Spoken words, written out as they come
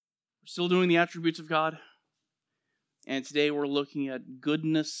Still doing the attributes of God. And today we're looking at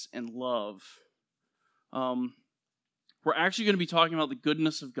goodness and love. We're actually going to be talking about the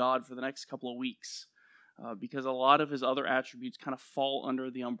goodness of God for the next couple of weeks. Because a lot of his other attributes kind of fall under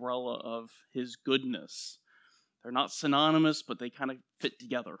the umbrella of his goodness. They're not synonymous, but they kind of fit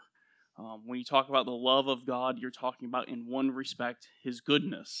together. When you talk about the love of God, you're talking about, in one respect, his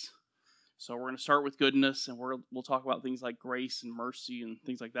goodness. So we're going to start with goodness, and we'll talk about things like grace and mercy and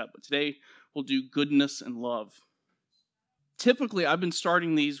things like that. But today, we'll do goodness and love. Typically, I've been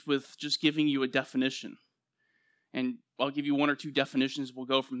starting these with just giving you a definition. And I'll give you one or two definitions. We'll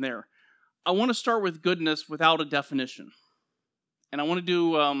go from there. I want to start with goodness without a definition. And I want to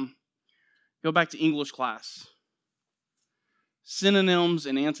do, go back to English class. Synonyms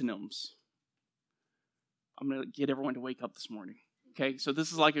and antonyms. I'm going to get everyone to wake up this morning. Okay, so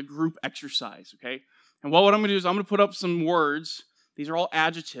this is like a group exercise, okay? And what I'm going to do is I'm going to put up some words. These are all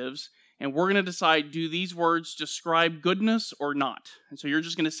adjectives. And we're going to decide, do these words describe goodness or not? And so you're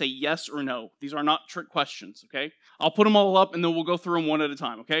just going to say yes or no. These are not trick questions, okay? I'll put them all up and then we'll go through them one at a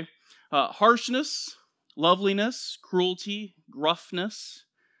time, okay? Harshness, loveliness, cruelty, gruffness,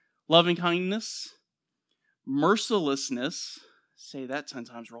 loving kindness, mercilessness, say that 10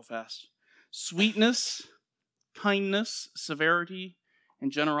 times real fast, sweetness, kindness, severity,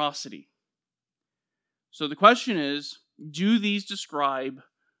 and generosity. So the question is, do these describe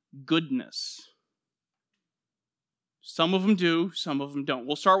goodness? Some of them do, some of them don't.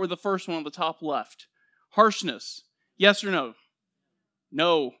 We'll start with the first one on the top left. Harshness, yes or no?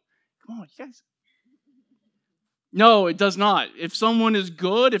 No. Come on, you guys. No, it does not. If someone is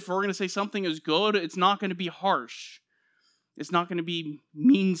good, if we're going to say something is good, it's not going to be harsh. It's not going to be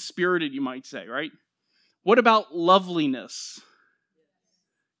mean-spirited, you might say, right? What about loveliness?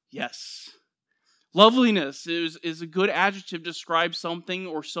 Yes. Loveliness is a good adjective to describe something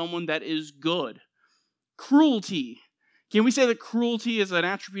or someone that is good. Cruelty. Can we say that cruelty is an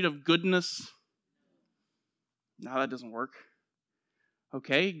attribute of goodness? No, that doesn't work.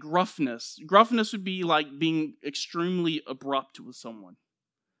 Okay, gruffness. Gruffness would be like being extremely abrupt with someone.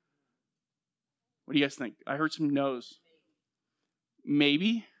 What do you guys think? I heard some no's.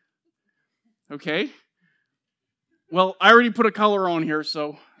 Maybe. Okay. Well, I already put a color on here,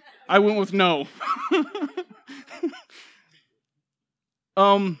 so I went with no.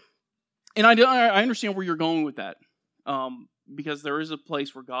 And I understand where you're going with that. Because there is a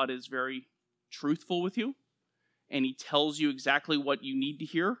place where God is very truthful with you. And he tells you exactly what you need to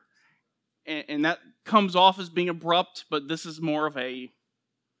hear. And that comes off as being abrupt, but this is more of a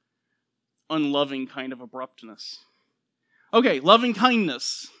unloving kind of abruptness. Okay, loving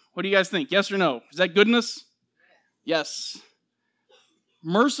kindness. What do you guys think? Yes or no? Is that goodness? Yes.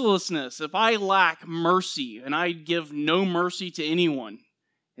 Mercilessness. If I lack mercy and I give no mercy to anyone,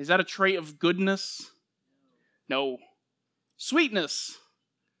 is that a trait of goodness? No. Sweetness.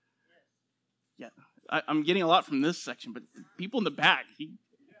 Yeah. I'm getting a lot from this section, but people in the back.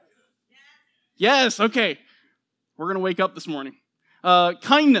 Yes, okay. We're going to wake up this morning.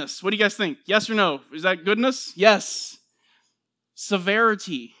 Kindness. What do you guys think? Yes or no? Is that goodness? Yes.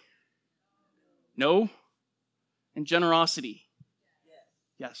 Severity. No. And generosity.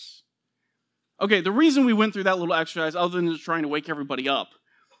 Yes. Okay, the reason we went through that little exercise, other than just trying to wake everybody up,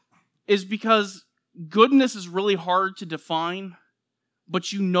 is because goodness is really hard to define,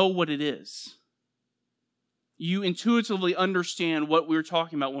 but you know what it is. You intuitively understand what we're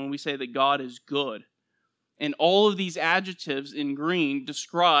talking about when we say that God is good. And all of these adjectives in green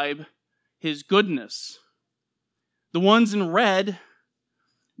describe his goodness. The ones in red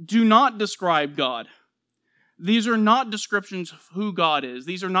do not describe God. These are not descriptions of who God is.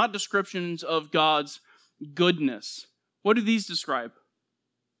 These are not descriptions of God's goodness. What do these describe?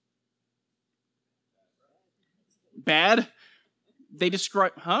 Bad? They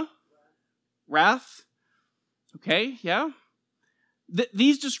describe, Wrath? Okay, yeah.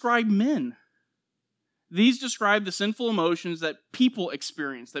 These describe men. These describe the sinful emotions that people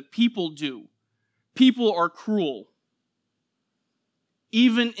experience, that people do. People are cruel.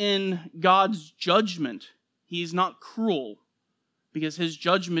 Even in God's judgment, he is not cruel because his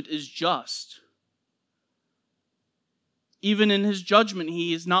judgment is just. Even in his judgment,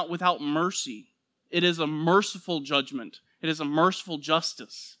 he is not without mercy. It is a merciful judgment. It is a merciful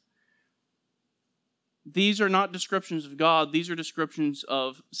justice. These are not descriptions of God. These are descriptions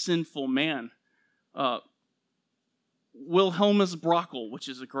of sinful man. Wilhelmus Brockel, which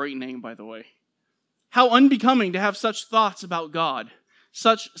is a great name, by the way. How unbecoming to have such thoughts about God.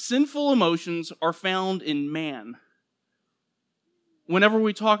 Such sinful emotions are found in man. Whenever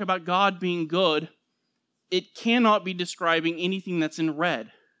we talk about God being good, it cannot be describing anything that's in red.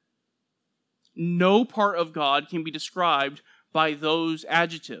 no part of God can be described by those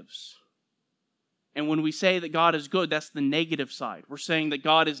adjectives. And when we say that God is good, that's the negative side. We're saying that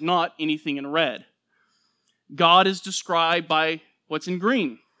God is not anything in red. God is described by what's in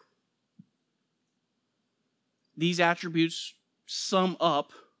green. These attributes sum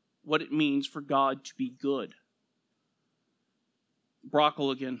up what it means for God to be good.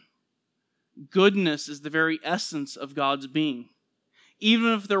 Brockle again. Goodness is the very essence of God's being,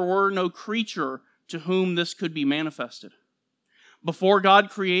 even if there were no creature to whom this could be manifested. Before God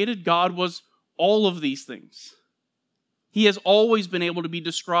created, God was all of these things. He has always been able to be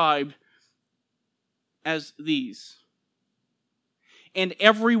described as these. And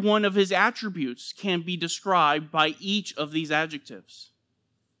every one of his attributes can be described by each of these adjectives.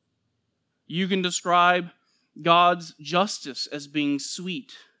 You can describe God's justice as being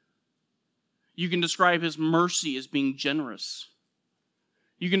sweet. You can describe his mercy as being generous.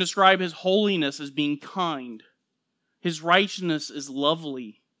 You can describe his holiness as being kind. His righteousness is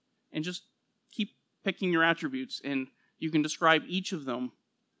lovely. And just keep picking your attributes, and you can describe each of them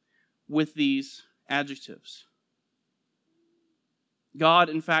with these adjectives. God,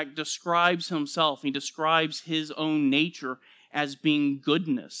 in fact, describes himself. He describes his own nature as being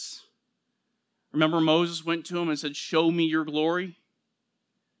goodness. Remember, Moses went to him and said, "Show me your glory."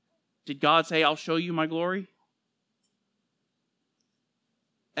 Did God say, "I'll show you my glory"?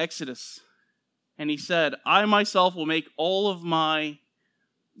 Exodus. And he said, "I myself will make all of my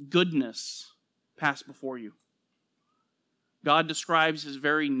goodness pass before you." God describes his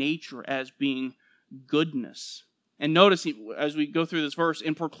very nature as being goodness. And notice, as we go through this verse,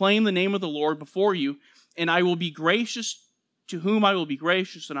 "And proclaim the name of the Lord before you, and I will be gracious to whom I will be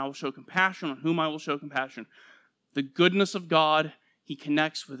gracious, and I will show compassion on whom I will show compassion." The goodness of God, he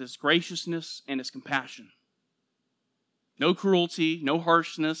connects with his graciousness and his compassion. No cruelty, no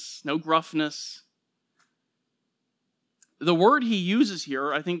harshness, no gruffness. The word he uses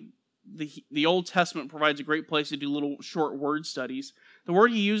here, I think the Old Testament provides a great place to do little short word studies. The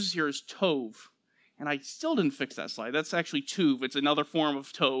word he uses here is tov. And I still didn't fix that slide. That's actually tuv. It's another form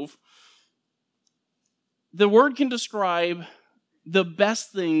of tov. The word can describe the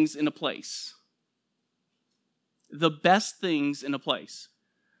best things in a place. The best things in a place.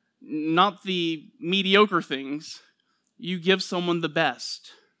 Not the mediocre things. You give someone the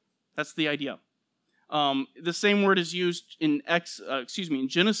best. That's the idea. The same word is used in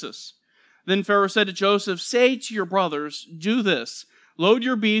Genesis. Then Pharaoh said to Joseph, "Say to your brothers, do this. Load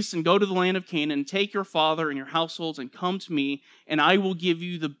your beasts and go to the land of Canaan, and take your father and your households and come to me, and I will give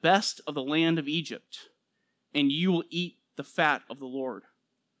you the best of the land of Egypt, and you will eat the fat of the Lord."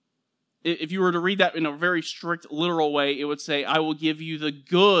 If you were to read that in a very strict, literal way, it would say, "I will give you the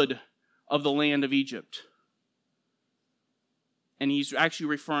good of the land of Egypt." And he's actually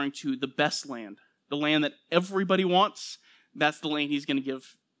referring to the best land, the land that everybody wants. That's the land he's going to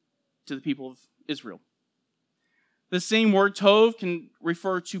give to the people of Israel. The same word, tov, can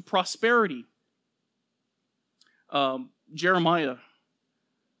refer to prosperity. Jeremiah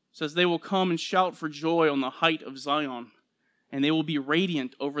says, "They will come and shout for joy on the height of Zion, and they will be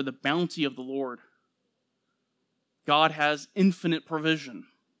radiant over the bounty of the Lord." God has infinite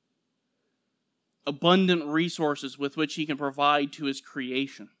provision, abundant resources with which he can provide to his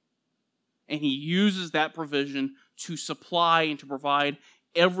creation. And he uses that provision to supply and to provide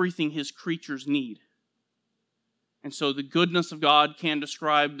everything his creatures need. And so the goodness of God can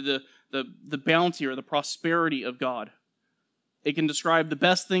describe the bounty or the prosperity of God. It can describe the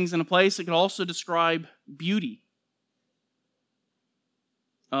best things in a place. It can also describe beauty.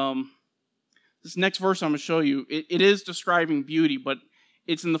 This next verse I'm going to show you, it is describing beauty, but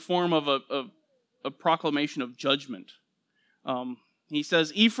it's in the form of a proclamation of judgment. He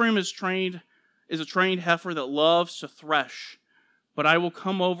says, "Ephraim is a trained heifer that loves to thresh, but I will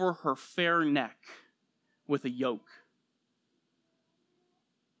come over her fair neck with a yoke."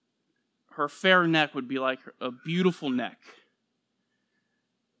 Her fair neck would be like a beautiful neck.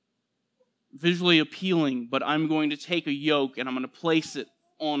 Visually appealing, but I'm going to take a yoke and I'm going to place it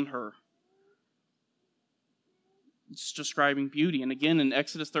on her. It's describing beauty. And again, in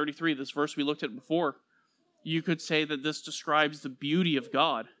Exodus 33, this verse we looked at before, you could say that this describes the beauty of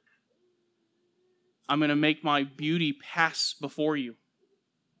God. I'm going to make my beauty pass before you.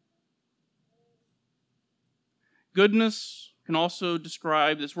 Goodness can also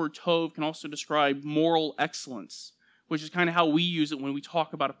describe, this word tov can also describe moral excellence, which is kind of how we use it when we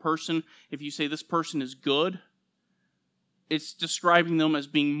talk about a person. If you say this person is good, it's describing them as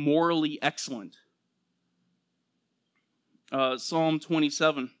being morally excellent. Psalm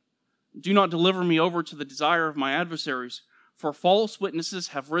 27, "Do not deliver me over to the desire of my adversaries, for false witnesses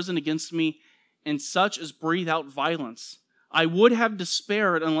have risen against me, and such as breathe out violence. I would have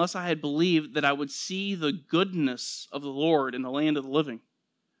despaired unless I had believed that I would see the goodness of the Lord in the land of the living.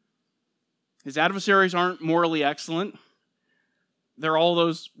 His adversaries aren't morally excellent. They're all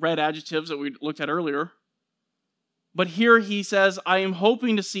those red adjectives that we looked at earlier. But here he says, I am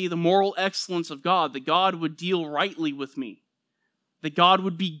hoping to see the moral excellence of God, that God would deal rightly with me, that God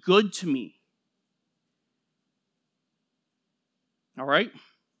would be good to me. All right?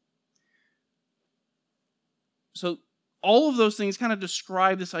 So all of those things kind of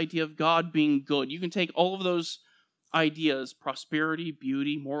describe this idea of God being good. You can take all of those ideas, prosperity,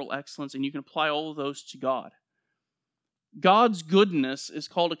 beauty, moral excellence, and you can apply all of those to God. God's goodness is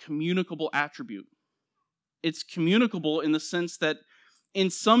called a communicable attribute. It's communicable in the sense that in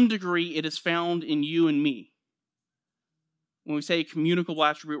some degree it is found in you and me. When we say communicable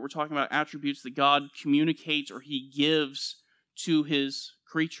attribute, we're talking about attributes that God communicates or he gives to his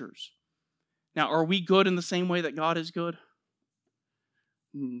creatures. Now, are we good in the same way that God is good?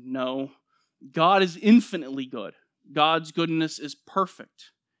 No. God is infinitely good. God's goodness is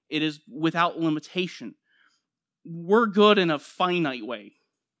perfect. It is without limitation. We're good in a finite way,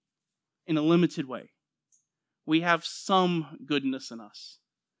 in a limited way. We have some goodness in us.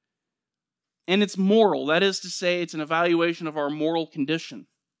 And it's moral. That is to say, it's an evaluation of our moral condition.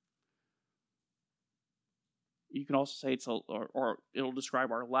 You can also say or it'll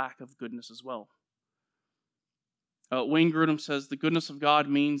describe our lack of goodness as well. Wayne Grudem says, the goodness of God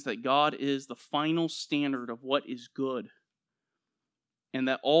means that God is the final standard of what is good, and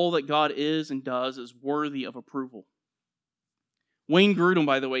that all that God is and does is worthy of approval. Wayne Grudem,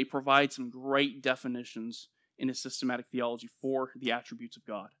 by the way, provides some great definitions in his systematic theology for the attributes of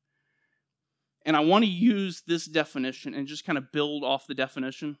God. And I want to use this definition and just kind of build off the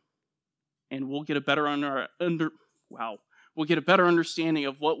definition, and we'll get a better we'll get a better understanding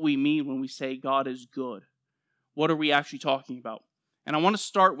of what we mean when we say God is good. What are we actually talking about? And I want to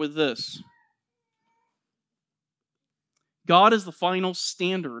start with this. God is the final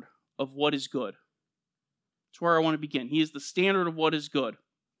standard of what is good. That's where I want to begin. He is the standard of what is good.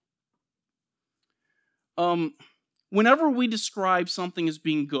 Whenever we describe something as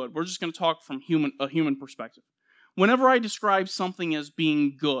being good, we're just going to talk from a human perspective. Whenever I describe something as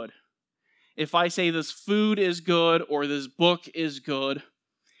being good, if I say this food is good or this book is good,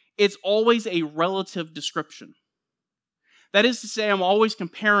 it's always a relative description. That is to say, I'm always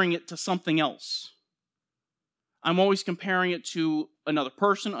comparing it to something else. I'm always comparing it to another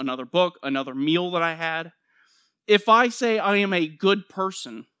person, another book, another meal that I had. If I say I am a good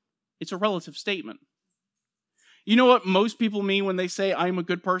person, it's a relative statement. You know what most people mean when they say I'm a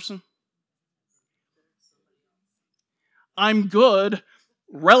good person? I'm good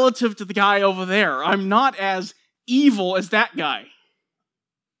relative to the guy over there. I'm not as evil as that guy.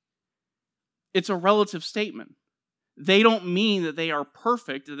 It's a relative statement. They don't mean that they are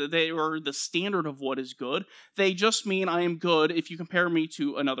perfect, that they are the standard of what is good. They just mean I am good if you compare me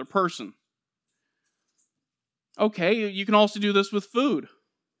to another person. Okay, you can also do this with food.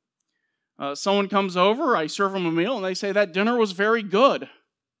 Someone comes over, I serve them a meal, and they say that dinner was very good.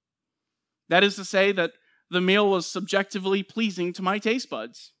 That is to say that the meal was subjectively pleasing to my taste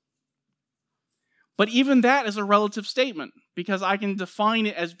buds. But even that is a relative statement, because I can define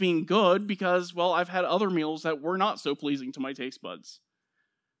it as being good because, well, I've had other meals that were not so pleasing to my taste buds.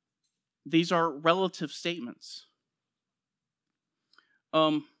 These are relative statements.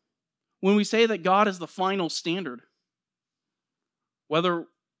 When we say that God is the final standard,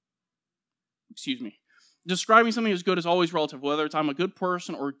 describing something as good is always relative, whether it's I'm a good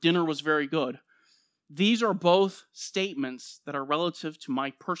person or dinner was very good. These are both statements that are relative to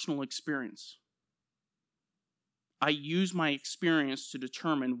my personal experience. I use my experience to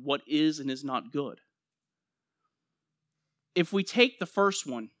determine what is and is not good. If we take the first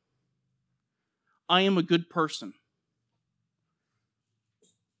one, I am a good person.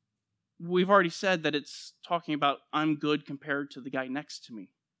 We've already said that it's talking about I'm good compared to the guy next to me.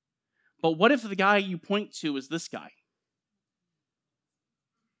 But what if the guy you point to is this guy?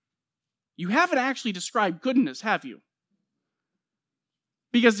 You haven't actually described goodness, have you?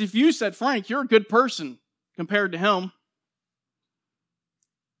 Because if you said, Frank, you're a good person compared to him,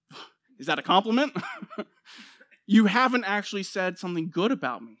 is that a compliment? You haven't actually said something good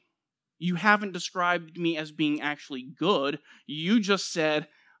about me. You haven't described me as being actually good. You just said,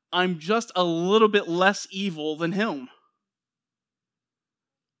 I'm just a little bit less evil than him.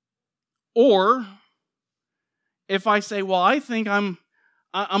 Or, if I say, well, I think I'm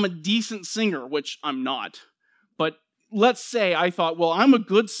a decent singer, which I'm not, but let's say I thought, well, I'm a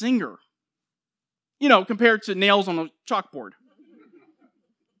good singer. Compared to nails on a chalkboard.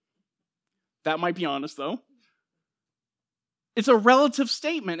 That might be honest, though. It's a relative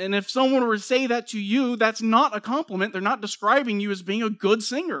statement, and if someone were to say that to you, that's not a compliment. They're not describing you as being a good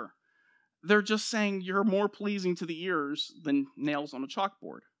singer. They're just saying you're more pleasing to the ears than nails on a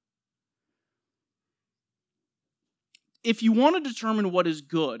chalkboard. If you want to determine what is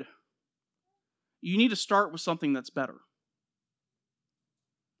good, you need to start with something that's better.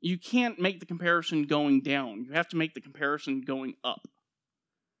 You can't make the comparison going down. You have to make the comparison going up.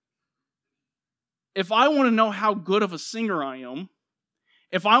 If I want to know how good of a singer I am,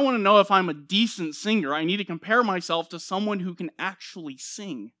 if I want to know if I'm a decent singer, I need to compare myself to someone who can actually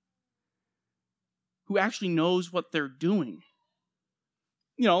sing, who actually knows what they're doing.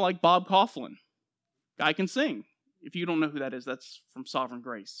 Like Bob Coughlin. Guy can sing. If you don't know who that is, that's from Sovereign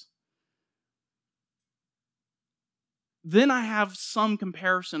Grace. Then I have some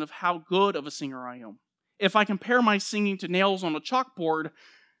comparison of how good of a singer I am. If I compare my singing to nails on a chalkboard,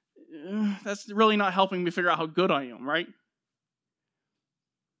 that's really not helping me figure out how good I am, right?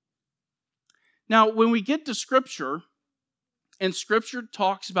 Now, when we get to Scripture, and Scripture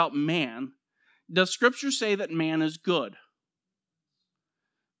talks about man, does Scripture say that man is good?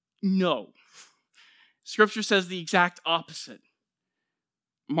 No. Scripture says the exact opposite.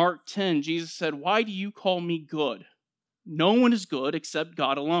 Mark 10, Jesus said, "Why do you call me good? No one is good except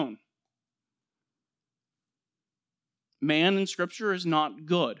God alone." Man in Scripture is not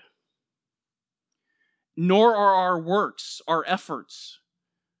good. Nor are our works, our efforts.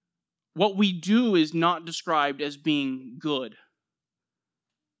 What we do is not described as being good.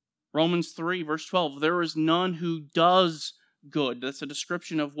 Romans 3, verse 12, "There is none who does good." That's a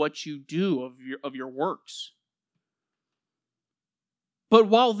description of what you do, of your works. But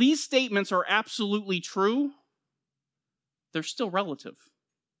while these statements are absolutely true, they're still relative.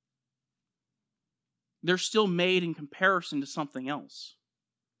 They're still made in comparison to something else.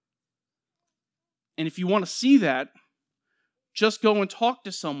 And if you want to see that, just go and talk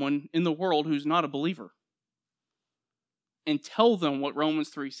to someone in the world who's not a believer and tell them what Romans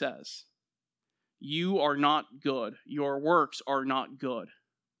 3 says. You are not good. Your works are not good.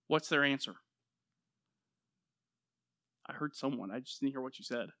 What's their answer? I heard someone. I just didn't hear what you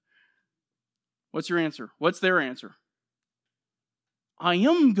said. What's your answer? What's their answer? I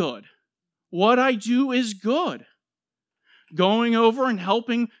am good. What I do is good. Going over and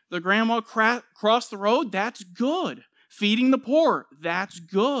helping the grandma cross the road, that's good. Feeding the poor, that's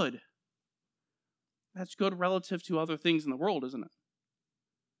good. That's good relative to other things in the world, isn't it?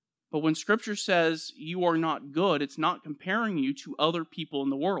 But when Scripture says you are not good, it's not comparing you to other people in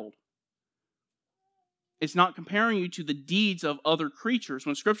the world. It's not comparing you to the deeds of other creatures.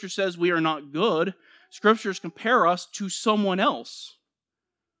 When Scripture says we are not good, Scriptures compare us to someone else.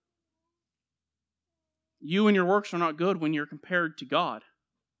 You and your works are not good when you're compared to God.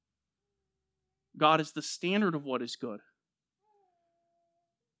 God is the standard of what is good.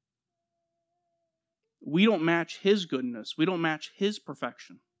 We don't match His goodness. We don't match His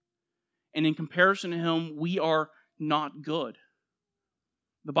perfection. And in comparison to Him, we are not good.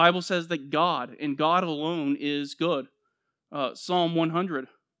 The Bible says that God, and God alone, is good. Psalm 100.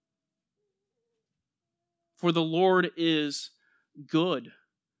 For the Lord is good.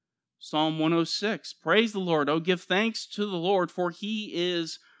 Psalm 106. Praise the Lord. Oh, give thanks to the Lord, for He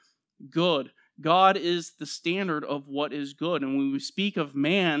is good. God is the standard of what is good. And when we speak of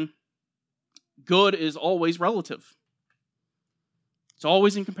man, good is always relative. It's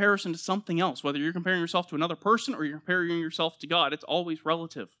always in comparison to something else. Whether you're comparing yourself to another person or you're comparing yourself to God, it's always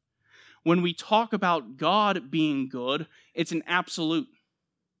relative. When we talk about God being good, it's an absolute.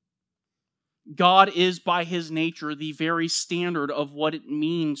 God is by His nature the very standard of what it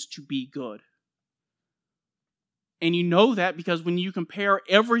means to be good. And you know that because when you compare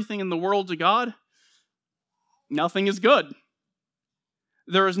everything in the world to God, nothing is good.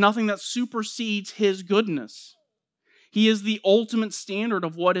 There is nothing that supersedes His goodness. He is the ultimate standard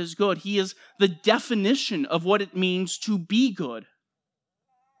of what is good. He is the definition of what it means to be good.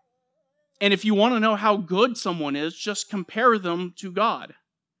 And if you want to know how good someone is, just compare them to God.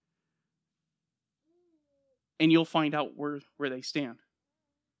 And you'll find out where they stand.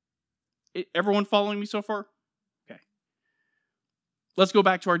 Everyone following me so far? Okay. Let's go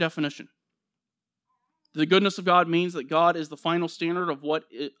back to our definition. The goodness of God means that God is the final standard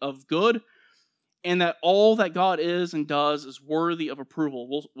of good, and that all that God is and does is worthy of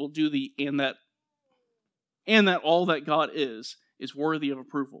approval. We'll do the and that all that God is worthy of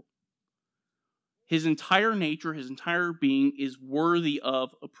approval. His entire nature, His entire being is worthy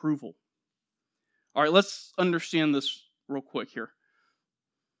of approval. All right, let's understand this real quick here.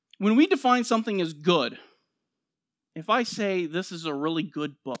 When we define something as good, if I say this is a really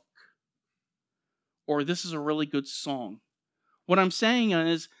good book, or this is a really good song. What I'm saying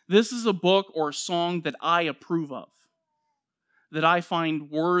is, this is a book or a song that I approve of, that I find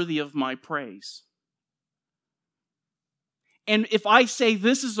worthy of my praise. And if I say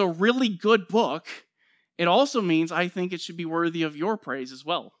this is a really good book, it also means I think it should be worthy of your praise as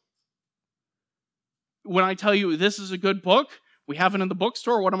well. When I tell you this is a good book, we have it in the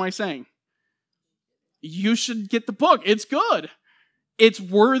bookstore, what am I saying? You should get the book. It's good. It's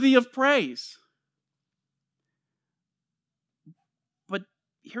worthy of praise. But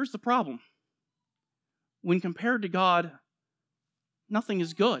here's the problem. When compared to God, nothing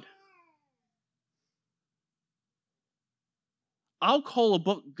is good. I'll call a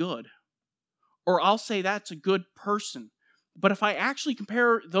book good, or I'll say that's a good person. But if I actually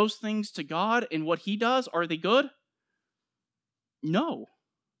compare those things to God and what He does, are they good? No.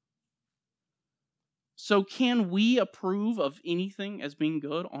 So can we approve of anything as being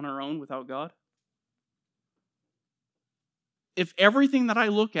good on our own without God? If everything that I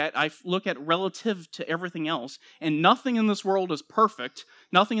look at relative to everything else, and nothing in this world is perfect,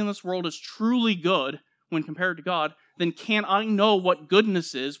 nothing in this world is truly good when compared to God, then can I know what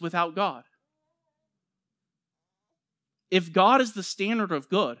goodness is without God? If God is the standard of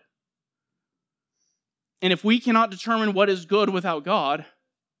good, and if we cannot determine what is good without God,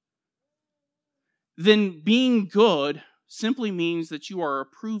 then being good simply means that you are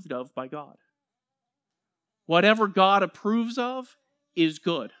approved of by God. Whatever God approves of is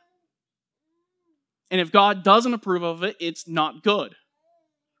good. And if God doesn't approve of it, it's not good.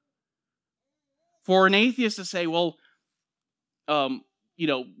 For an atheist to say, well,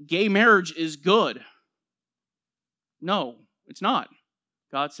 gay marriage is good. No, it's not.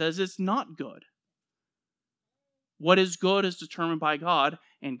 God says it's not good. What is good is determined by God,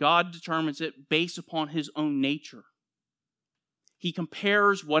 and God determines it based upon His own nature. He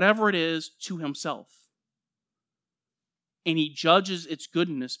compares whatever it is to Himself, and He judges its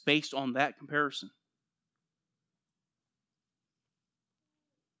goodness based on that comparison.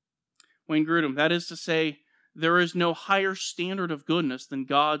 Wayne Grudem, that is to say, there is no higher standard of goodness than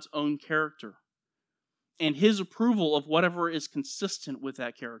God's own character, and His approval of whatever is consistent with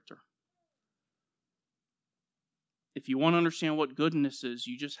that character. If you want to understand what goodness is,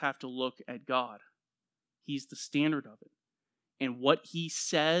 you just have to look at God. He's the standard of it. And what He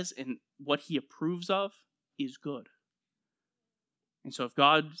says and what He approves of is good. And so if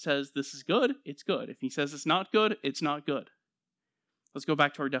God says this is good, it's good. If He says it's not good, it's not good. Let's go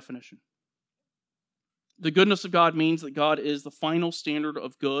back to our definition. The goodness of God means that God is the final standard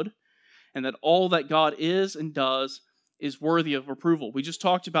of good, and that all that God is and does is worthy of approval. We just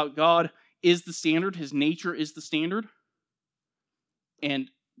talked about God is the standard. His nature is the standard.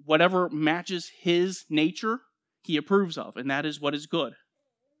 And whatever matches His nature, He approves of. And that is what is good.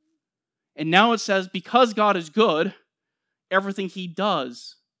 And now it says, because God is good, everything He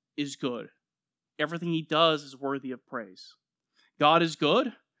does is good. Everything He does is worthy of praise. God is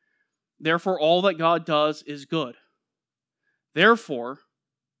good. Therefore, all that God does is good. Therefore,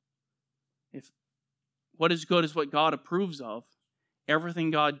 if what is good is what God approves of, everything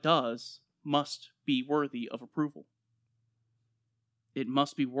God does must be worthy of approval. It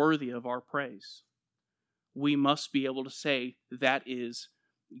must be worthy of our praise. We must be able to say that is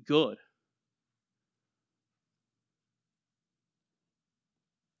good.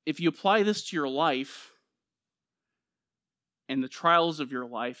 If you apply this to your life and the trials of your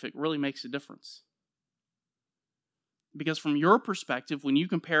life, it really makes a difference. Because from your perspective, when you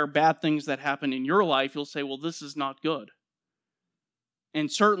compare bad things that happen in your life, you'll say, well, this is not good. And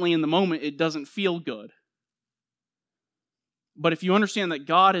certainly in the moment, it doesn't feel good. But if you understand that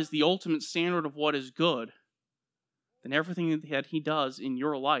God is the ultimate standard of what is good, then everything that He does in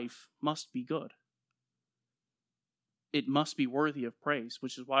your life must be good. It must be worthy of praise,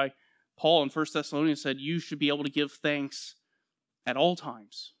 which is why Paul in 1 Thessalonians said, you should be able to give thanks at all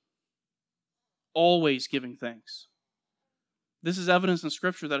times. Always giving thanks. This is evidence in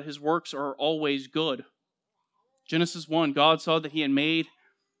Scripture that His works are always good. Genesis 1, God saw that He had made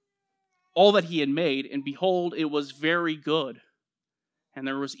all that He had made, and behold, it was very good. And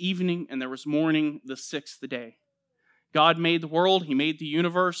there was evening, and there was morning, the sixth day. God made the world, He made the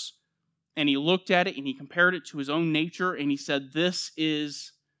universe, and He looked at it, and He compared it to His own nature, and He said, this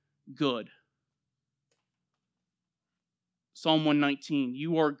is good. Psalm 119,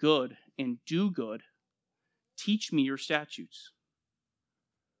 you are good and do good. Teach me your statutes.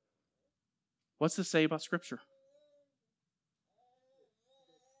 What's this say about Scripture?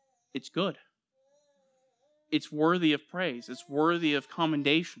 It's good. It's worthy of praise. It's worthy of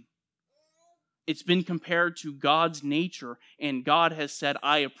commendation. It's been compared to God's nature, and God has said,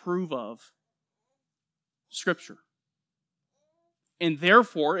 I approve of. Scripture. And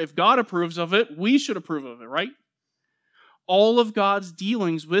therefore, if God approves of it, we should approve of it, right? All of God's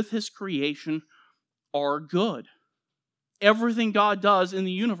dealings with his creation are good. Everything God does in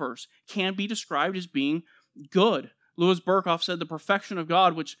the universe can be described as being good. Louis Berkhoff said the perfection of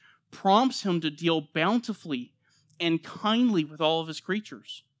God, which prompts him to deal bountifully and kindly with all of his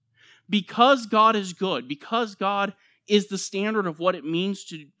creatures. Because God is good, because God is the standard of what it means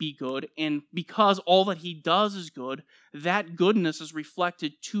to be good, and because all that he does is good, that goodness is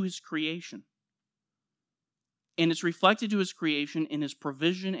reflected to his creation. And it's reflected to his creation in his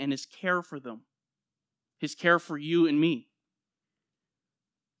provision and his care for them. His care for you and me.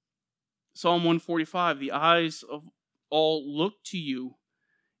 Psalm 145, the eyes of all look to you,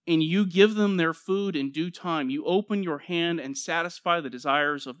 and you give them their food in due time. You open your hand and satisfy the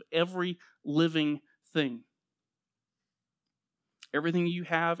desires of every living thing. Everything you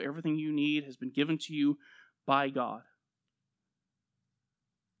have, everything you need has been given to you by God.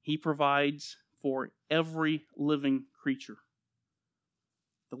 He provides for every living creature.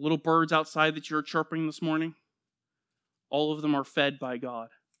 The little birds outside that you're chirping this morning, all of them are fed by God.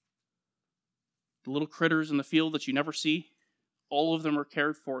 The little critters in the field that you never see, all of them are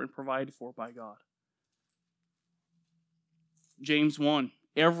cared for and provided for by God. James 1,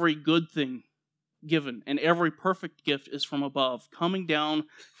 every good thing given and every perfect gift is from above, coming down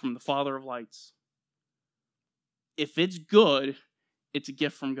from the Father of lights. If it's good, it's a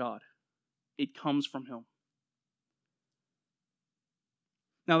gift from God. It comes from him.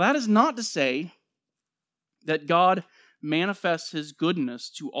 Now, that is not to say that God manifests his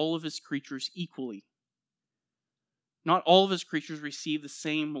goodness to all of his creatures equally. Not all of his creatures receive the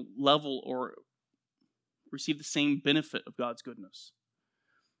same level or receive the same benefit of God's goodness.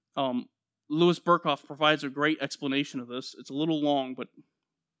 Louis Berkhoff provides a great explanation of this. It's a little long, but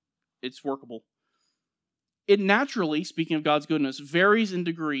it's workable. It naturally, speaking of God's goodness, varies in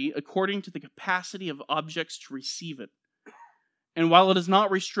degree according to the capacity of objects to receive it. And while it is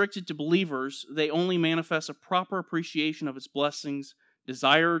not restricted to believers, they only manifest a proper appreciation of its blessings,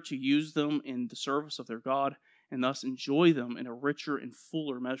 desire to use them in the service of their God, and thus enjoy them in a richer and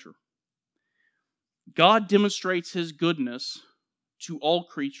fuller measure. God demonstrates his goodness to all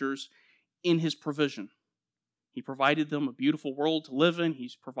creatures in his provision. He provided them a beautiful world to live in.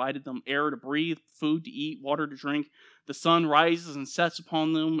 He's provided them air to breathe, food to eat, water to drink. The sun rises and sets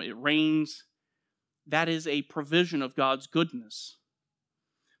upon them. It rains. That is a provision of God's goodness.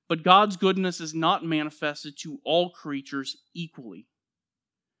 But God's goodness is not manifested to all creatures equally.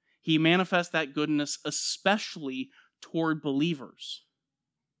 He manifests that goodness especially toward believers.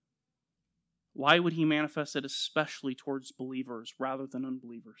 Why would he manifest it especially towards believers rather than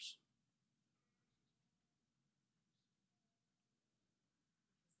unbelievers?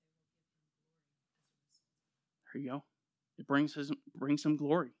 There you go. It brings him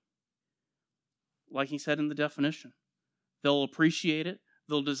glory. Like he said in the definition. They'll appreciate it.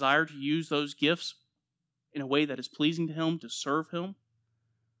 They'll desire to use those gifts in a way that is pleasing to him, to serve him.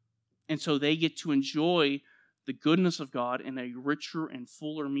 And so they get to enjoy the goodness of God in a richer and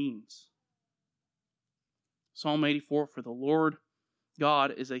fuller means. Psalm 84, for the Lord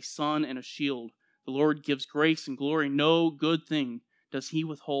God is a sun and a shield. The Lord gives grace and glory. No good thing does he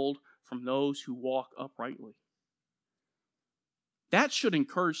withhold from those who walk uprightly. That should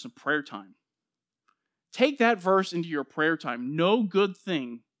encourage some prayer time. Take that verse into your prayer time. No good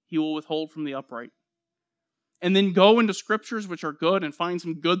thing he will withhold from the upright. And then go into scriptures which are good and find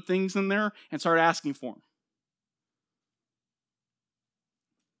some good things in there and start asking for them.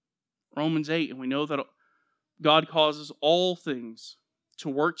 Romans 8, and we know that God causes all things to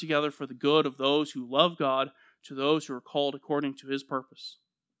work together for the good of those who love God, to those who are called according to his purpose.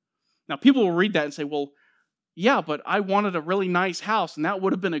 Now, people will read that and say, well, yeah, but I wanted a really nice house, and that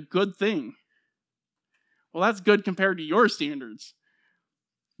would have been a good thing. Well, that's good compared to your standards.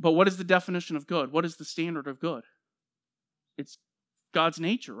 But what is the definition of good? What is the standard of good? It's God's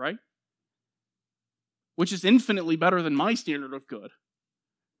nature, right? Which is infinitely better than my standard of good.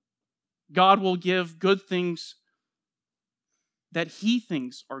 God will give good things that he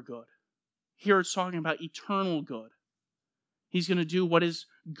thinks are good. Here it's talking about eternal good. He's going to do what is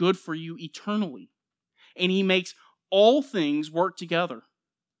good for you eternally. And he makes all things work together.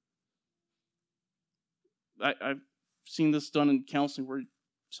 I've seen this done in counseling where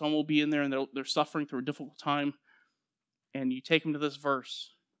someone will be in there and they're suffering through a difficult time, and you take them to this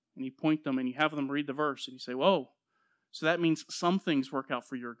verse, and you point them, and you have them read the verse, and you say, whoa, so that means some things work out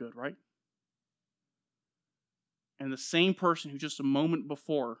for your good, right? And the same person who just a moment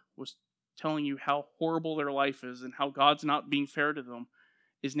before was telling you how horrible their life is and how God's not being fair to them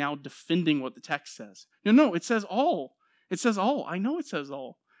is now defending what the text says. No, it says all. It says all. I know it says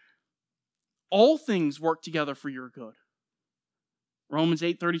all. All things work together for your good. Romans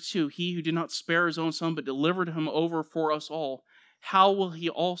 8:32, he who did not spare his own son, but delivered him over for us all, how will he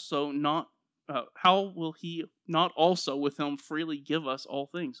not also with him freely give us all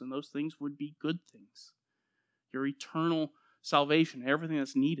things? And those things would be good things. Your eternal salvation, everything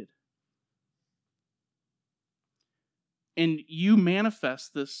that's needed. And you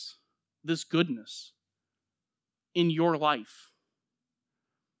manifest this goodness in your life.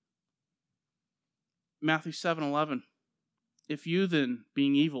 Matthew 7:11. If you then,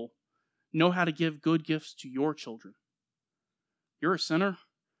 being evil, know how to give good gifts to your children. You're a sinner.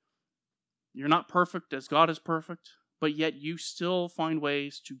 You're not perfect as God is perfect, but yet you still find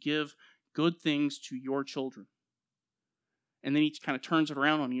ways to give good things to your children. And then he kind of turns it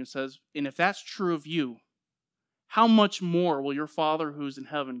around on you and says, and if that's true of you, how much more will your Father who is in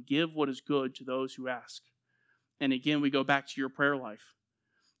heaven give what is good to those who ask? And again, we go back to your prayer life.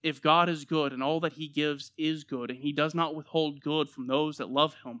 If God is good and all that he gives is good, and he does not withhold good from those that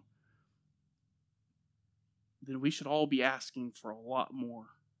love him, then we should all be asking for a lot more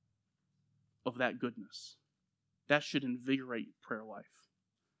of that goodness. That should invigorate prayer life.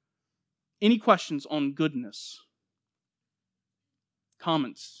 Any questions on goodness?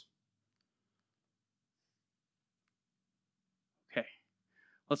 Comments? Okay,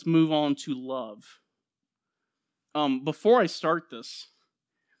 let's move on to love. Before I start this,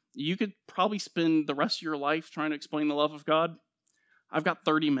 you could probably spend the rest of your life trying to explain the love of God. I've got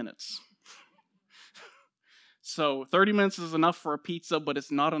 30 minutes. So 30 minutes is enough for a pizza, but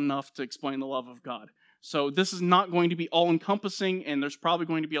it's not enough to explain the love of God. So this is not going to be all-encompassing, and there's probably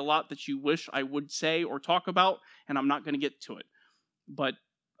going to be a lot that you wish I would say or talk about, and I'm not going to get to it. But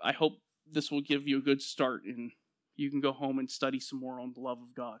I hope this will give you a good start, and you can go home and study some more on the love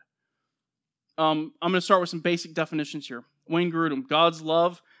of God. I'm going to start with some basic definitions here. Wayne Grudem, God's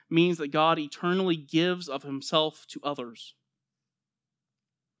love means that God eternally gives of himself to others.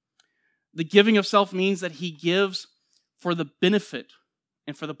 The giving of self means that he gives for the benefit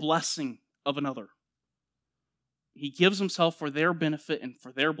and for the blessing of another. He gives himself for their benefit and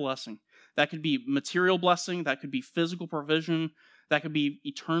for their blessing. That could be material blessing, that could be physical provision, that could be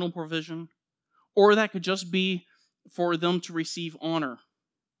eternal provision, or that could just be for them to receive honor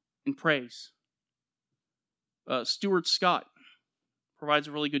and praise. Stuart Scott provides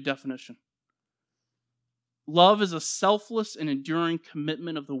a really good definition. Love is a selfless and enduring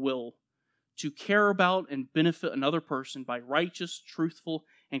commitment of the will to care about and benefit another person by righteous, truthful,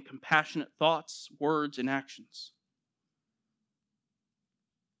 and compassionate thoughts, words, and actions.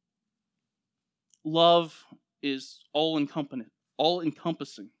 Love is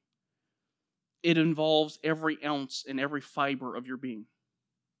all-encompassing. It involves every ounce and every fiber of your being.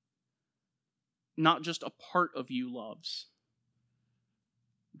 Not just a part of you loves.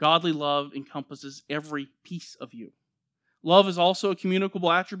 Godly love encompasses every piece of you. Love is also a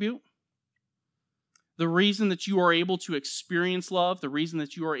communicable attribute. The reason that you are able to experience love, the reason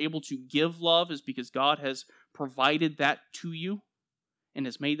that you are able to give love is because God has provided that to you and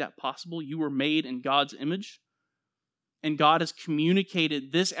has made that possible. You were made in God's image, and God has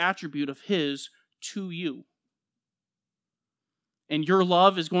communicated this attribute of his to you. And your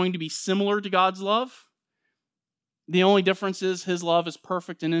love is going to be similar to God's love. The only difference is his love is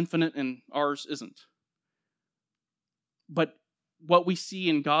perfect and infinite and ours isn't. But what we see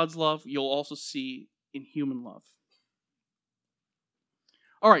in God's love, you'll also see in human love.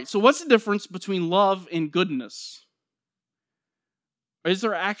 All right, so what's the difference between love and goodness? Or is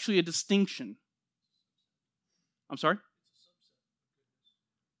there actually a distinction? I'm sorry?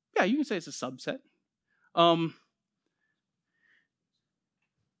 Yeah, you can say it's a subset.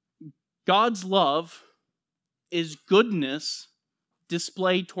 God's love is goodness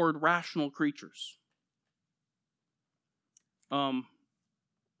displayed toward rational creatures.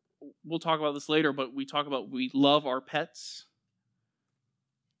 We'll talk about this later, but we love our pets.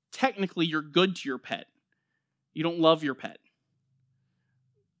 Technically, you're good to your pet. You don't love your pet.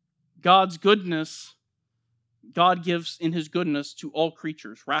 God's goodness, God gives in his goodness to all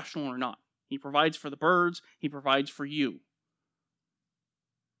creatures, rational or not. He provides for the birds, he provides for you.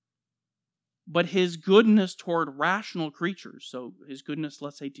 But his goodness toward rational creatures, so his goodness,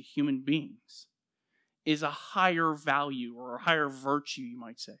 let's say, to human beings, is a higher value or a higher virtue, you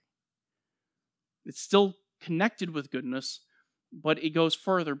might say. It's still connected with goodness, but it goes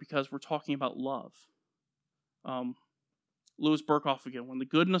further because we're talking about love. Louis Berkhoff again, when the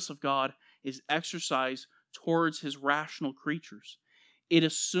goodness of God is exercised towards his rational creatures, it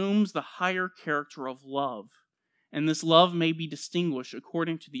assumes the higher character of love and this love may be distinguished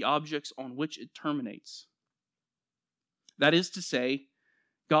according to the objects on which it terminates. That is to say,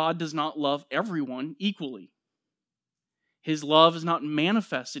 God does not love everyone equally. His love is not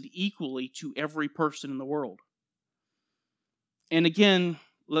manifested equally to every person in the world. And again,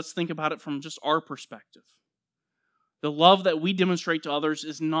 let's think about it from just our perspective. The love that we demonstrate to others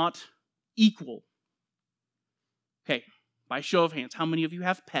is not equal. Okay, by show of hands, how many of you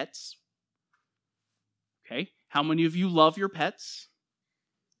have pets? Okay, how many of you love your pets?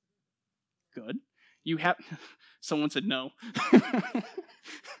 Good. You have... Someone said no.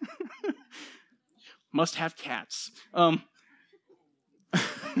 Must have cats.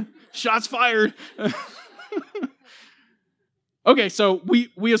 Shots fired. Okay, so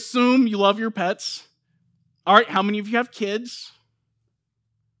we assume you love your pets. All right, how many of you have kids?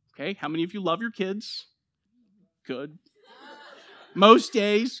 Okay, how many of you love your kids? Good. Most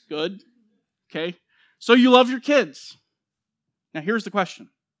days, good. Okay, so you love your kids. Now here's the question.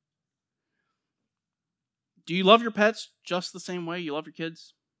 Do you love your pets just the same way you love your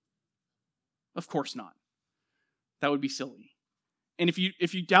kids? Of course not. That would be silly. And if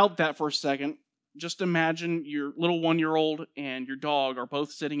you doubt that for a second, just imagine your little 1-year-old and your dog are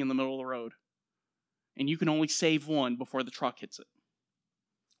both sitting in the middle of the road. And you can only save one before the truck hits it.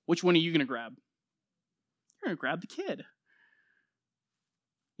 Which one are you going to grab? You're going to grab the kid.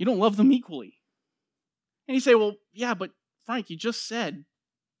 You don't love them equally. And you say, well, yeah, but Frank, you just said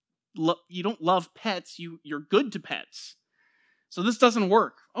you don't love pets. You're good to pets. So this doesn't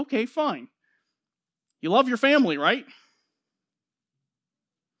work. Okay, fine. You love your family, right?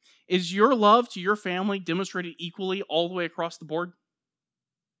 Is your love to your family demonstrated equally all the way across the board?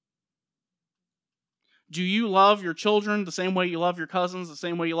 Do you love your children the same way you love your cousins, the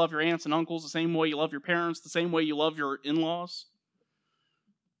same way you love your aunts and uncles, the same way you love your parents, the same way you love your in-laws?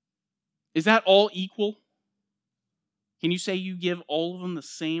 Is that all equal? Can you say you give all of them the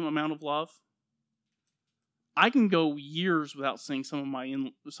same amount of love? I can go years without seeing some of my I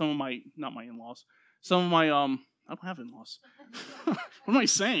don't have in-laws. What am I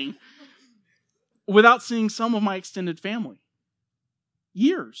saying? Without seeing some of my extended family.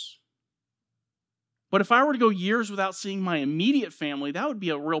 Years. But if I were to go years without seeing my immediate family, that would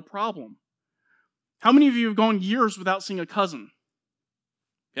be a real problem. How many of you have gone years without seeing a cousin?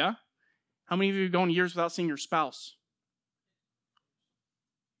 Yeah? How many of you have gone years without seeing your spouse?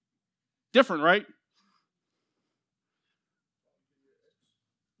 Different, right?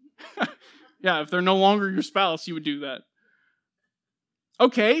 Yeah, if they're no longer your spouse, you would do that.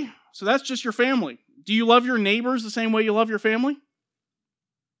 Okay, so that's just your family. Do you love your neighbors the same way you love your family?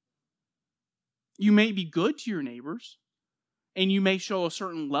 You may be good to your neighbors, and you may show a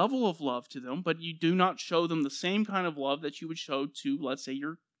certain level of love to them, but you do not show them the same kind of love that you would show to, let's say,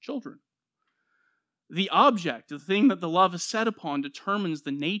 your children. The object, the thing that the love is set upon, determines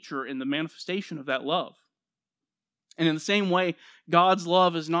the nature and the manifestation of that love. And in the same way, God's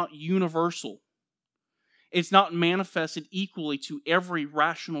love is not universal. It's not manifested equally to every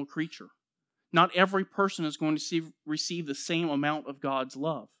rational creature. Not every person is going to receive the same amount of God's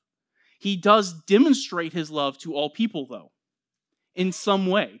love. He does demonstrate his love to all people, though, in some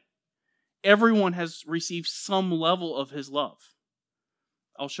way. Everyone has received some level of his love.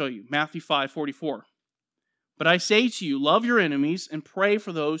 I'll show you. Matthew 5:44. But I say to you, love your enemies and pray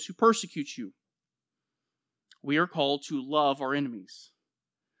for those who persecute you. We are called to love our enemies.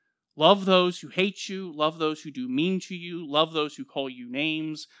 Love those who hate you. Love those who do mean to you. Love those who call you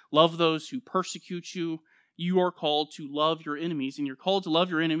names. Love those who persecute you. You are called to love your enemies, and you're called to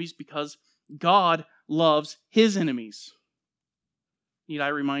love your enemies because God loves his enemies. Need I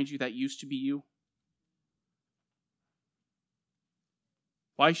remind you that used to be you?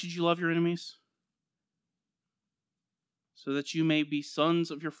 Why should you love your enemies? So that you may be sons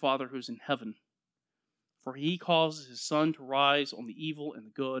of your Father who is in heaven. For he causes his sun to rise on the evil and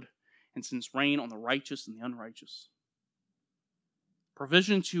the good, and sends rain on the righteous and the unrighteous.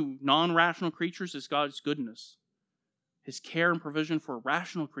 Provision to non-rational creatures is God's goodness. His care and provision for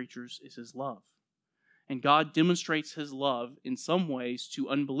rational creatures is his love. And God demonstrates his love in some ways to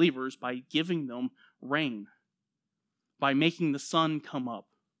unbelievers by giving them rain, by making the sun come up,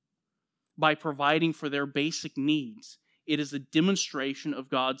 by providing for their basic needs. It is a demonstration of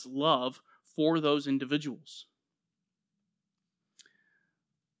God's love for those individuals.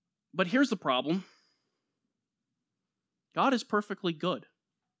 But here's the problem. God is perfectly good.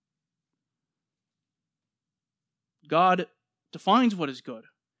 God defines what is good.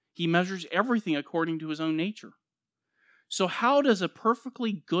 He measures everything according to his own nature. So how does a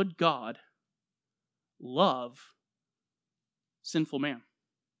perfectly good God love sinful man?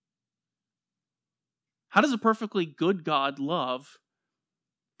 How does a perfectly good God love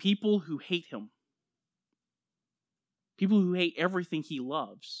people who hate him? People who hate everything he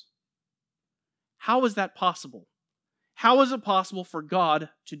loves. How is that possible? How is it possible for God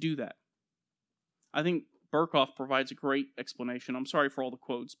to do that? I think Berkhoff provides a great explanation. I'm sorry for all the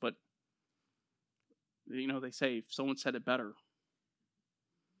quotes, but they say someone said it better.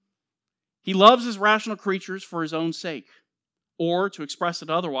 He loves his rational creatures for his own sake. Or, to express it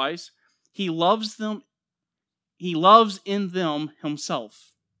otherwise, he loves in them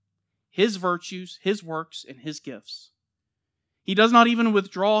himself, his virtues, his works, and his gifts. He does not even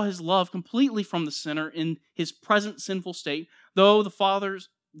withdraw his love completely from the sinner in his present sinful state, though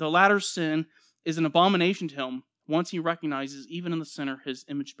the latter's sin is an abomination to him once he recognizes, even in the sinner, his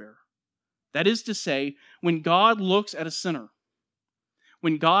image bearer. That is to say, when God looks at a sinner,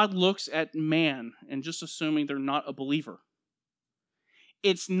 when God looks at man, and just assuming they're not a believer,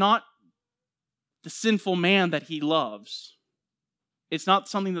 it's not the sinful man that he loves. It's not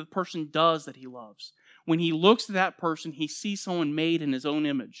something that the person does that he loves. When he looks at that person, he sees someone made in his own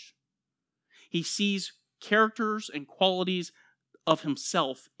image. He sees characters and qualities of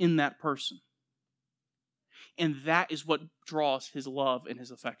himself in that person. And that is what draws his love and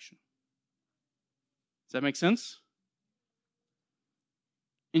his affection. Does that make sense?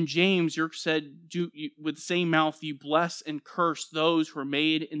 In James, you're said, with the same mouth you bless and curse those who are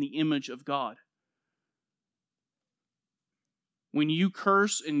made in the image of God. When you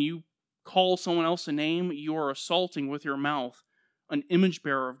curse and you call someone else a name, you are assaulting with your mouth an image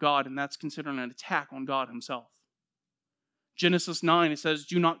bearer of God, and that's considered an attack on God himself. Genesis 9, it says,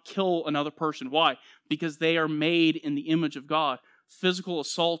 do not kill another person. Why? Because they are made in the image of God. Physically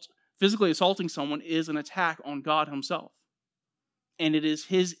assaulting someone is an attack on God himself. And it is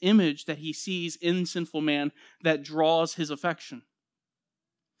his image that he sees in sinful man that draws his affection.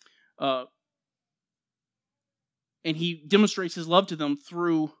 And he demonstrates his love to them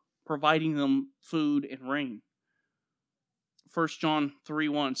through providing them food and rain. 1 John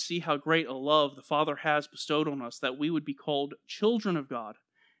 3:1, see how great a love the Father has bestowed on us, that we would be called children of God,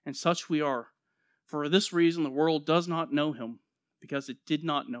 and such we are. For this reason the world does not know him, because it did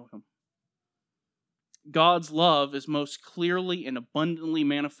not know him. God's love is most clearly and abundantly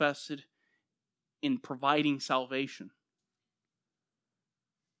manifested in providing salvation,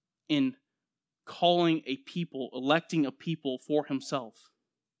 in calling a people, electing a people for himself.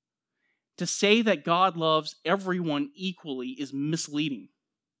 To say that God loves everyone equally is misleading,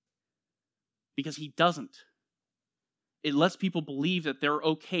 because he doesn't. It lets people believe that they're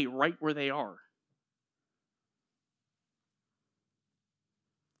okay right where they are.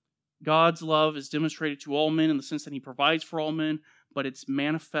 God's love is demonstrated to all men in the sense that he provides for all men, but it's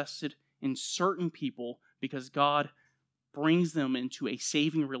manifested in certain people because God brings them into a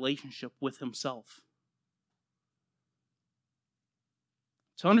saving relationship with himself.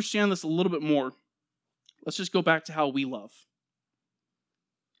 To understand this a little bit more, let's just go back to how we love.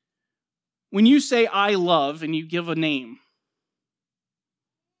 When you say I love and you give a name,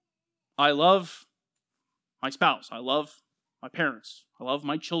 I love my spouse, I love my parents, I love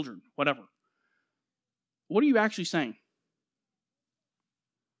my children, whatever. What are you actually saying?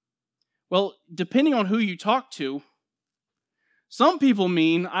 Well, depending on who you talk to, some people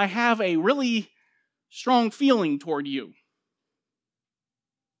mean I have a really strong feeling toward you.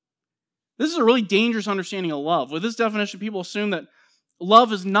 This is a really dangerous understanding of love. With this definition, people assume that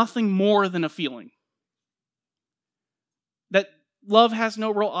love is nothing more than a feeling. That love has no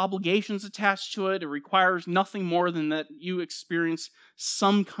real obligations attached to it. It requires nothing more than that you experience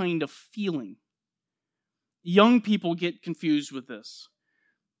some kind of feeling. Young people get confused with this.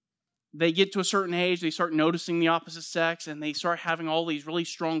 They get to a certain age, they start noticing the opposite sex, and they start having all these really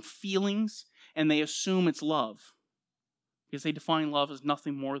strong feelings, and they assume it's love. Because they define love as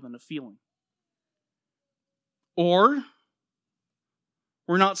nothing more than a feeling. Or,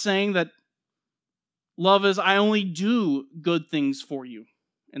 we're not saying that love is I only do good things for you.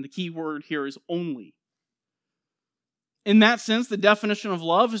 And the key word here is only. In that sense, the definition of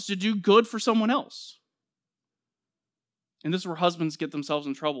love is to do good for someone else. And this is where husbands get themselves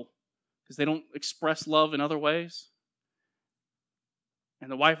in trouble, because they don't express love in other ways. And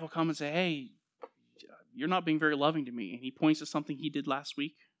the wife will come and say, hey, you're not being very loving to me. And he points to something he did last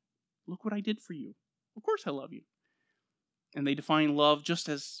week. Look what I did for you. Of course I love you. And they define love just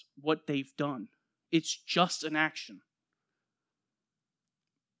as what they've done. It's just an action.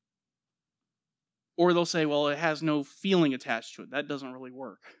 Or they'll say, well, it has no feeling attached to it. That doesn't really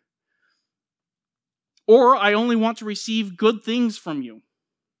work. Or I only want to receive good things from you.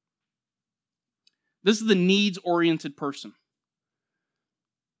 This is the needs-oriented person.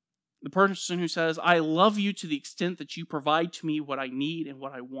 The person who says, I love you to the extent that you provide to me what I need and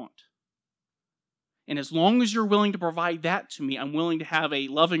what I want. And as long as you're willing to provide that to me, I'm willing to have a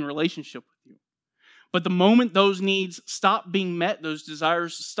loving relationship with you. But the moment those needs stop being met, those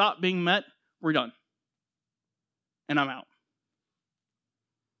desires stop being met, we're done. And I'm out.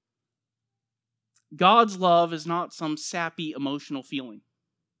 God's love is not some sappy emotional feeling.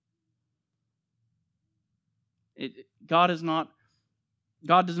 God does not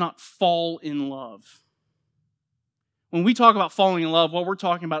fall in love. When we talk about falling in love, what we're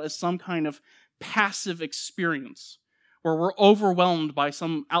talking about is some kind of passive experience where we're overwhelmed by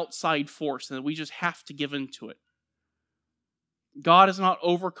some outside force and we just have to give into it. God is not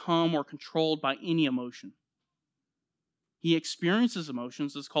overcome or controlled by any emotion. He experiences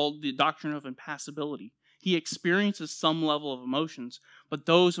emotions. It's called the doctrine of impassibility. He experiences some level of emotions, but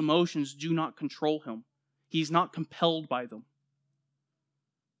those emotions do not control him. He's not compelled by them.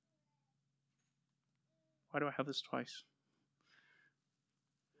 Why do I have this twice?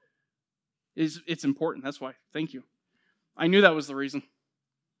 It's important, that's why. Thank you. I knew that was the reason.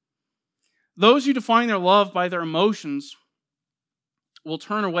 Those who define their love by their emotions will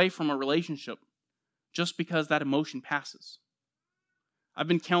turn away from a relationship just because that emotion passes. I've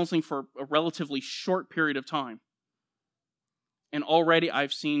been counseling for a relatively short period of time. And already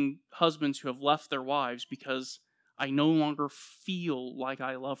I've seen husbands who have left their wives because I no longer feel like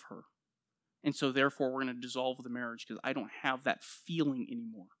I love her. And so therefore we're going to dissolve the marriage because I don't have that feeling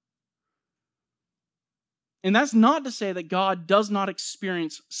anymore. And that's not to say that God does not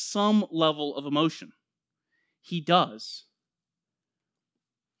experience some level of emotion. He does.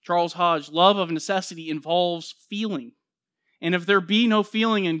 Charles Hodge, love of necessity involves feeling. And if there be no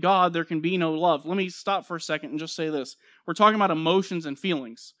feeling in God, there can be no love. Let me stop for a second and just say this. We're talking about emotions and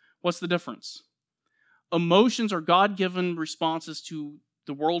feelings. What's the difference? Emotions are God-given responses to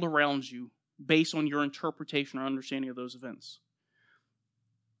the world around you based on your interpretation or understanding of those events.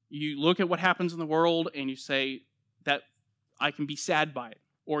 You look at what happens in the world and you say that I can be sad by it.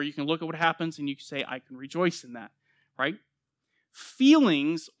 Or you can look at what happens and you can say I can rejoice in that, right?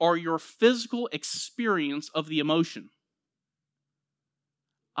 Feelings are your physical experience of the emotion.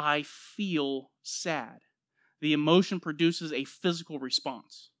 I feel sad. The emotion produces a physical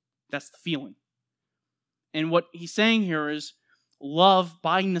response. That's the feeling. And what he's saying here is love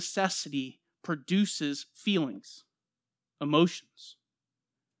by necessity produces feelings, emotions.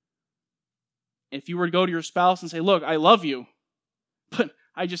 If you were to go to your spouse and say, look, I love you, but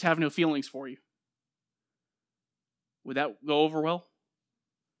I just have no feelings for you, would that go over well?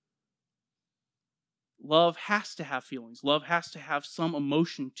 Love has to have feelings. Love has to have some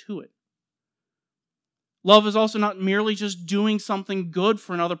emotion to it. Love is also not merely just doing something good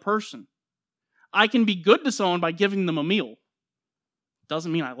for another person. I can be good to someone by giving them a meal.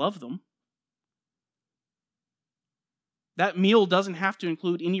 Doesn't mean I love them. That meal doesn't have to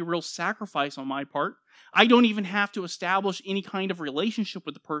include any real sacrifice on my part. I don't even have to establish any kind of relationship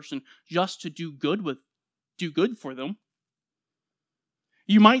with the person just to do good for them.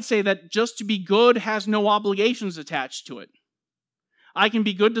 You might say that just to be good has no obligations attached to it. I can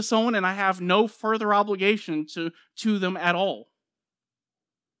be good to someone and I have no further obligation to them at all.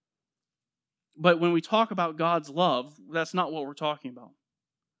 But when we talk about God's love, that's not what we're talking about.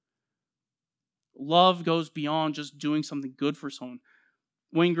 Love goes beyond just doing something good for someone.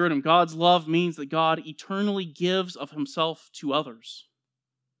 Wayne Grudem, God's love means that God eternally gives of himself to others.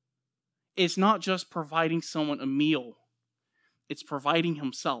 It's not just providing someone a meal. It's providing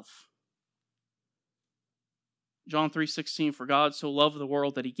himself. John 3:16, for God so loved the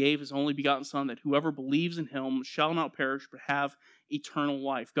world that he gave his only begotten Son, that whoever believes in him shall not perish but have eternal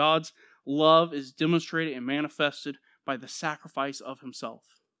life. God's love is demonstrated and manifested by the sacrifice of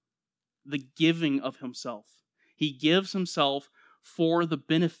himself, the giving of himself. He gives himself for the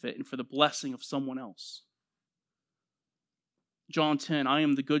benefit and for the blessing of someone else. John 10, I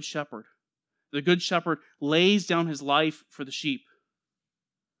am the good shepherd. The good shepherd lays down his life for the sheep.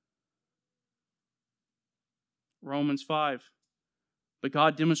 Romans 5, but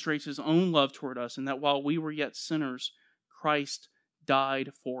God demonstrates his own love toward us in that while we were yet sinners, Christ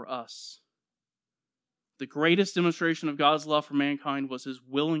died for us. The greatest demonstration of God's love for mankind was his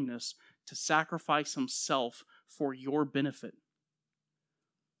willingness to sacrifice himself for your benefit.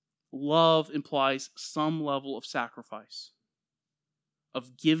 Love implies some level of sacrifice,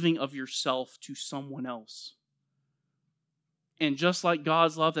 of giving of yourself to someone else. And just like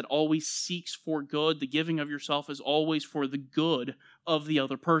God's love that always seeks for good, the giving of yourself is always for the good of the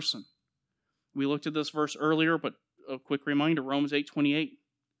other person. We looked at this verse earlier, but a quick reminder, Romans 8:28.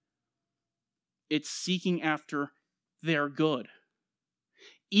 It's seeking after their good.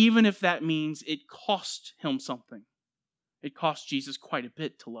 even if that means it cost him something. It cost Jesus quite a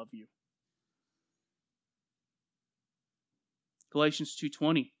bit to love you. Galatians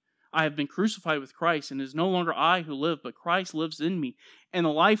 2:20, I have been crucified with Christ, and it is no longer I who live, but Christ lives in me. And the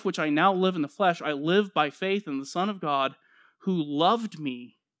life which I now live in the flesh, I live by faith in the Son of God, who loved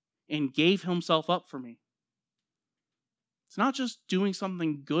me and gave himself up for me. It's not just doing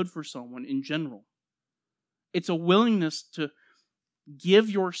something good for someone in general. It's a willingness to give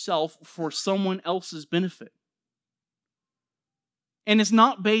yourself for someone else's benefit. And it's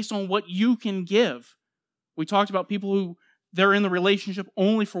not based on what you can give. We talked about people who they're in the relationship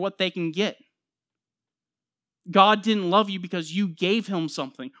only for what they can get. God didn't love you because you gave him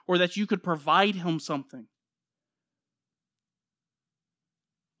something or that you could provide him something.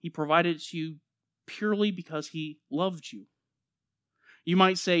 He provided it to you purely because he loved you. You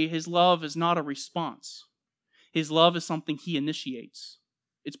might say his love is not a response. His love is something he initiates.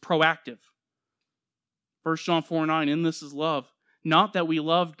 It's proactive. 1 John 4:9, in this is love, not that we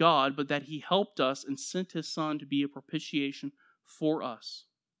loved God, but that he helped us and sent his Son to be a propitiation for us.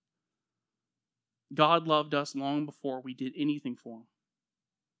 God loved us long before we did anything for him.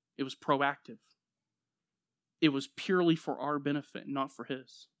 It was proactive. It was purely for our benefit, not for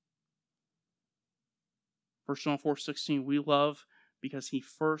his. 1 John 4:16, we love because he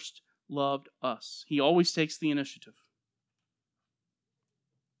first loved us. He always takes the initiative.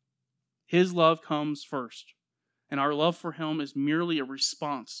 His love comes first. And our love for him is merely a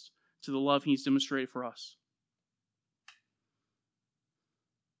response to the love he's demonstrated for us.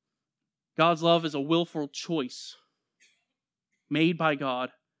 God's love is a willful choice made by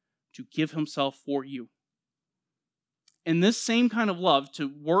God to give himself for you. And this same kind of love to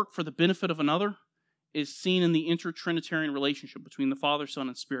work for the benefit of another is seen in the inter-Trinitarian relationship between the Father, Son,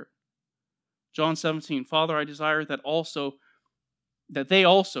 and Spirit. John 17, Father, I desire that they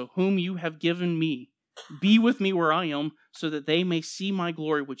also, whom you have given me, be with me where I am, so that they may see my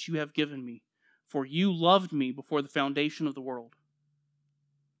glory which you have given me. For you loved me before the foundation of the world.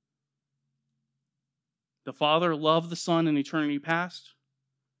 The Father loved the Son in eternity past,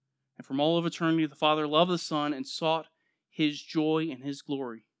 and from all of eternity the Father loved the Son and sought his joy and his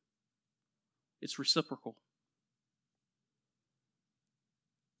glory. It's reciprocal.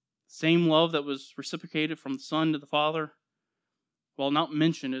 Same love that was reciprocated from the Son to the Father, while not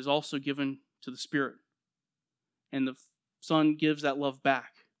mentioned, is also given to the Spirit. And the Son gives that love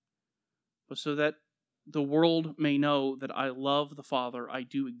back. But so that the world may know that I love the Father, I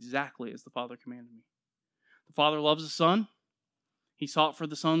do exactly as the Father commanded me. The Father loves the Son. He sought for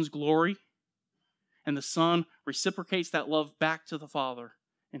the Son's glory. And the Son reciprocates that love back to the Father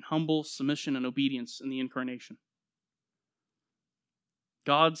in humble submission and obedience in the incarnation.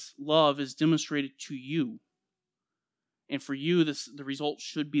 God's love is demonstrated to you. And for you, the result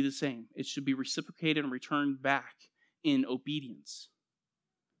should be the same. It should be reciprocated and returned back in obedience.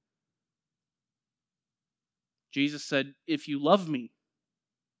 Jesus said, if you love me,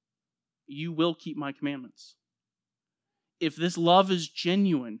 you will keep my commandments. If this love is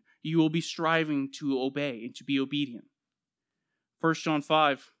genuine, you will be striving to obey and to be obedient. 1 John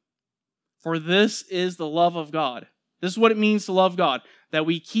 5, for this is the love of God. This is what it means to love God, that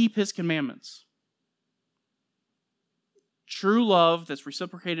we keep his commandments. True love that's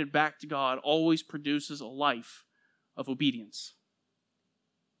reciprocated back to God always produces a life of obedience.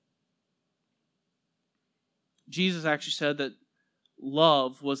 Jesus actually said that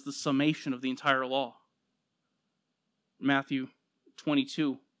love was the summation of the entire law. Matthew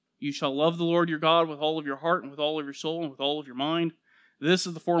 22, you shall love the Lord your God with all of your heart and with all of your soul and with all of your mind. This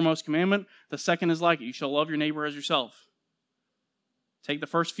is the foremost commandment. The second is like it. You shall love your neighbor as yourself. Take the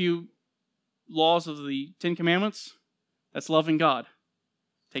first few laws of the 10 Commandments. That's loving God.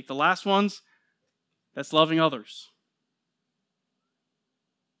 Take the last ones. That's loving others.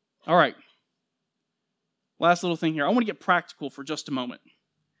 All right. Last little thing here. I want to get practical for just a moment.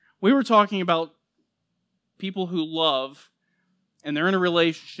 We were talking about people who love and they're in a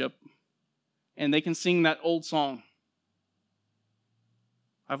relationship and they can sing that old song.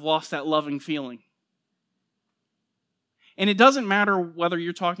 I've lost that loving feeling. And it doesn't matter whether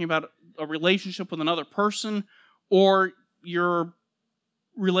you're talking about a relationship with another person or your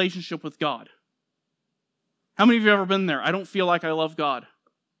relationship with God. How many of you have ever been there? I don't feel like I love God.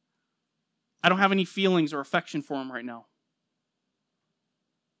 I don't have any feelings or affection for him right now.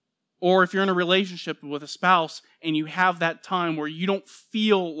 Or if you're in a relationship with a spouse and you have that time where you don't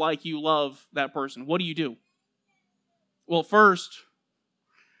feel like you love that person, what do? Well, first,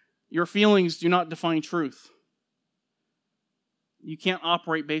 your feelings do not define truth. You can't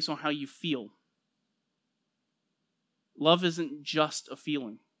operate based on how you feel. Love isn't just a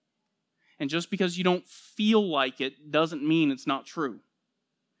feeling. And just because you don't feel like it doesn't mean it's not true.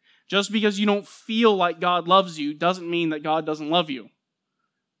 Just because you don't feel like God loves you doesn't mean that God doesn't love you.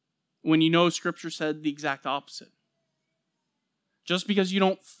 When you know Scripture said the exact opposite. Just because you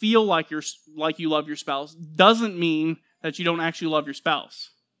don't feel like you love your spouse doesn't mean that you don't actually love your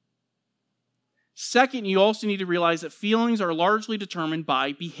spouse. Second, you also need to realize that feelings are largely determined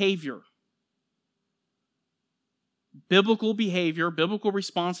by behavior. Biblical behavior, biblical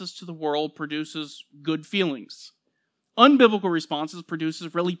responses to the world produces good feelings. Unbiblical responses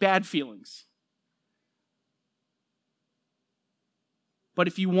produces really bad feelings. But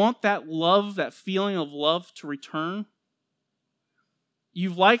if you want that love, that feeling of love to return,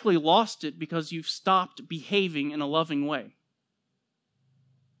 you've likely lost it because you've stopped behaving in a loving way.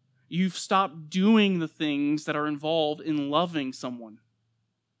 You've stopped doing the things that are involved in loving someone.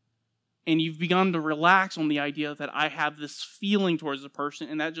 And you've begun to relax on the idea that I have this feeling towards a person,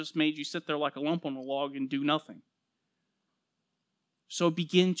 and that just made you sit there like a lump on a log and do nothing. So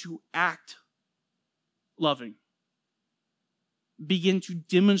begin to act loving. Begin to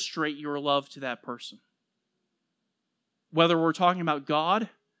demonstrate your love to that person. Whether we're talking about God,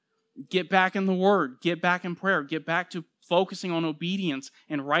 get back in the Word, get back in prayer, get back to focusing on obedience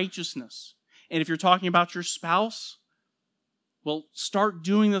and righteousness. And if you're talking about your spouse, well, start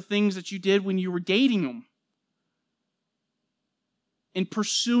doing the things that you did when you were dating them and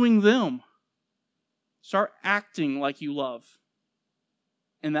pursuing them. Start acting like you love,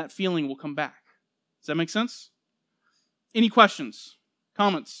 and that feeling will come back. Does that make sense? Any questions,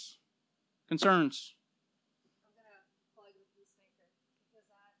 comments, concerns? I'm going to plug the Peacemaker because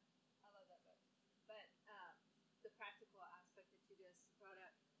I love that book. But the practical aspect that you just brought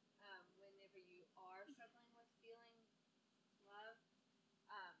up, whenever you are struggling with feeling love,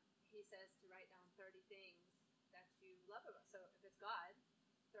 he says to write down 30 things that you love about. So if it's God,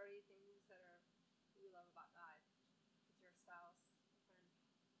 30 things that you love about God. If it's your spouse, friend.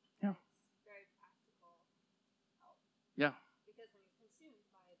 Yeah. It's very practical help. Yeah. Because when you're consumed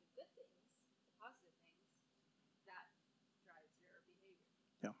by the good things, the positive things, that drives your behavior.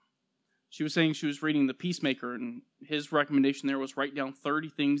 Yeah. She was saying she was reading The Peacemaker, and his recommendation there was write down 30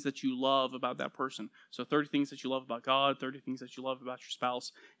 things that you love about that person. So 30 things that you love about God, 30 things that you love about your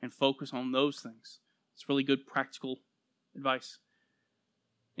spouse, and focus on those things. It's really good practical advice.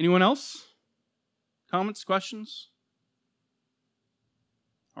 Anyone else? Comments, questions?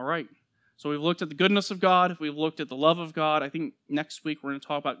 All right. So we've looked at the goodness of God. We've looked at the love of God. I think next week we're going to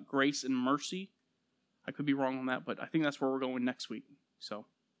talk about grace and mercy. I could be wrong on that, but I think that's where we're going next week. So,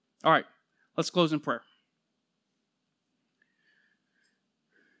 all right. Let's close in prayer.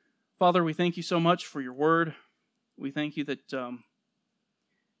 Father, we thank you so much for your word. We thank you that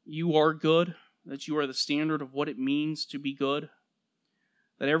you are good, that you are the standard of what it means to be good,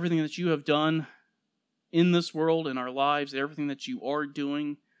 that everything that you have done in this world, in our lives, everything that you are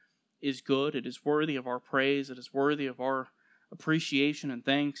doing is good. It is worthy of our praise. It is worthy of our appreciation and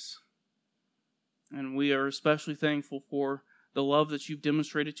thanks. And we are especially thankful for the love that you've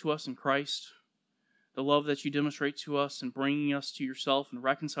demonstrated to us in Christ, the love that you demonstrate to us in bringing us to yourself and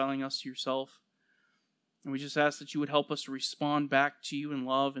reconciling us to yourself. And we just ask that you would help us to respond back to you in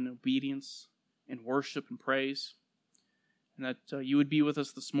love and obedience and worship and praise. And that you would be with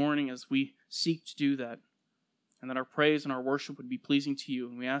us this morning as we seek to do that. And that our praise and our worship would be pleasing to you.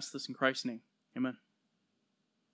 And we ask this in Christ's name. Amen.